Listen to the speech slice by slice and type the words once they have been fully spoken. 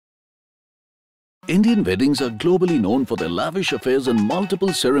Indian weddings are globally known for their lavish affairs and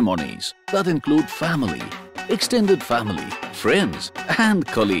multiple ceremonies that include family, extended family, friends and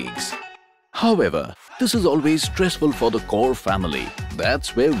colleagues. However, this is always stressful for the core family.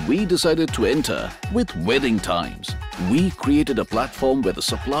 That's where we decided to enter with Wedding Times. We created a platform where the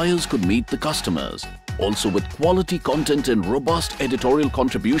suppliers could meet the customers. Also, with quality content and robust editorial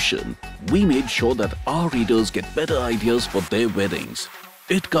contribution, we made sure that our readers get better ideas for their weddings.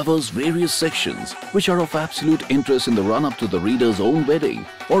 It covers various sections which are of absolute interest in the run-up to the reader's own wedding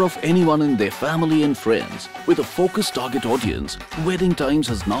or of anyone in their family and friends. With a focused target audience, Wedding Times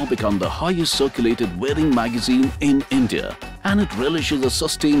has now become the highest circulated wedding magazine in India, and it relishes a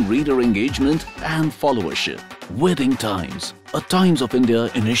sustained reader engagement and followership. Wedding Times, a Times of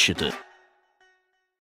India initiative.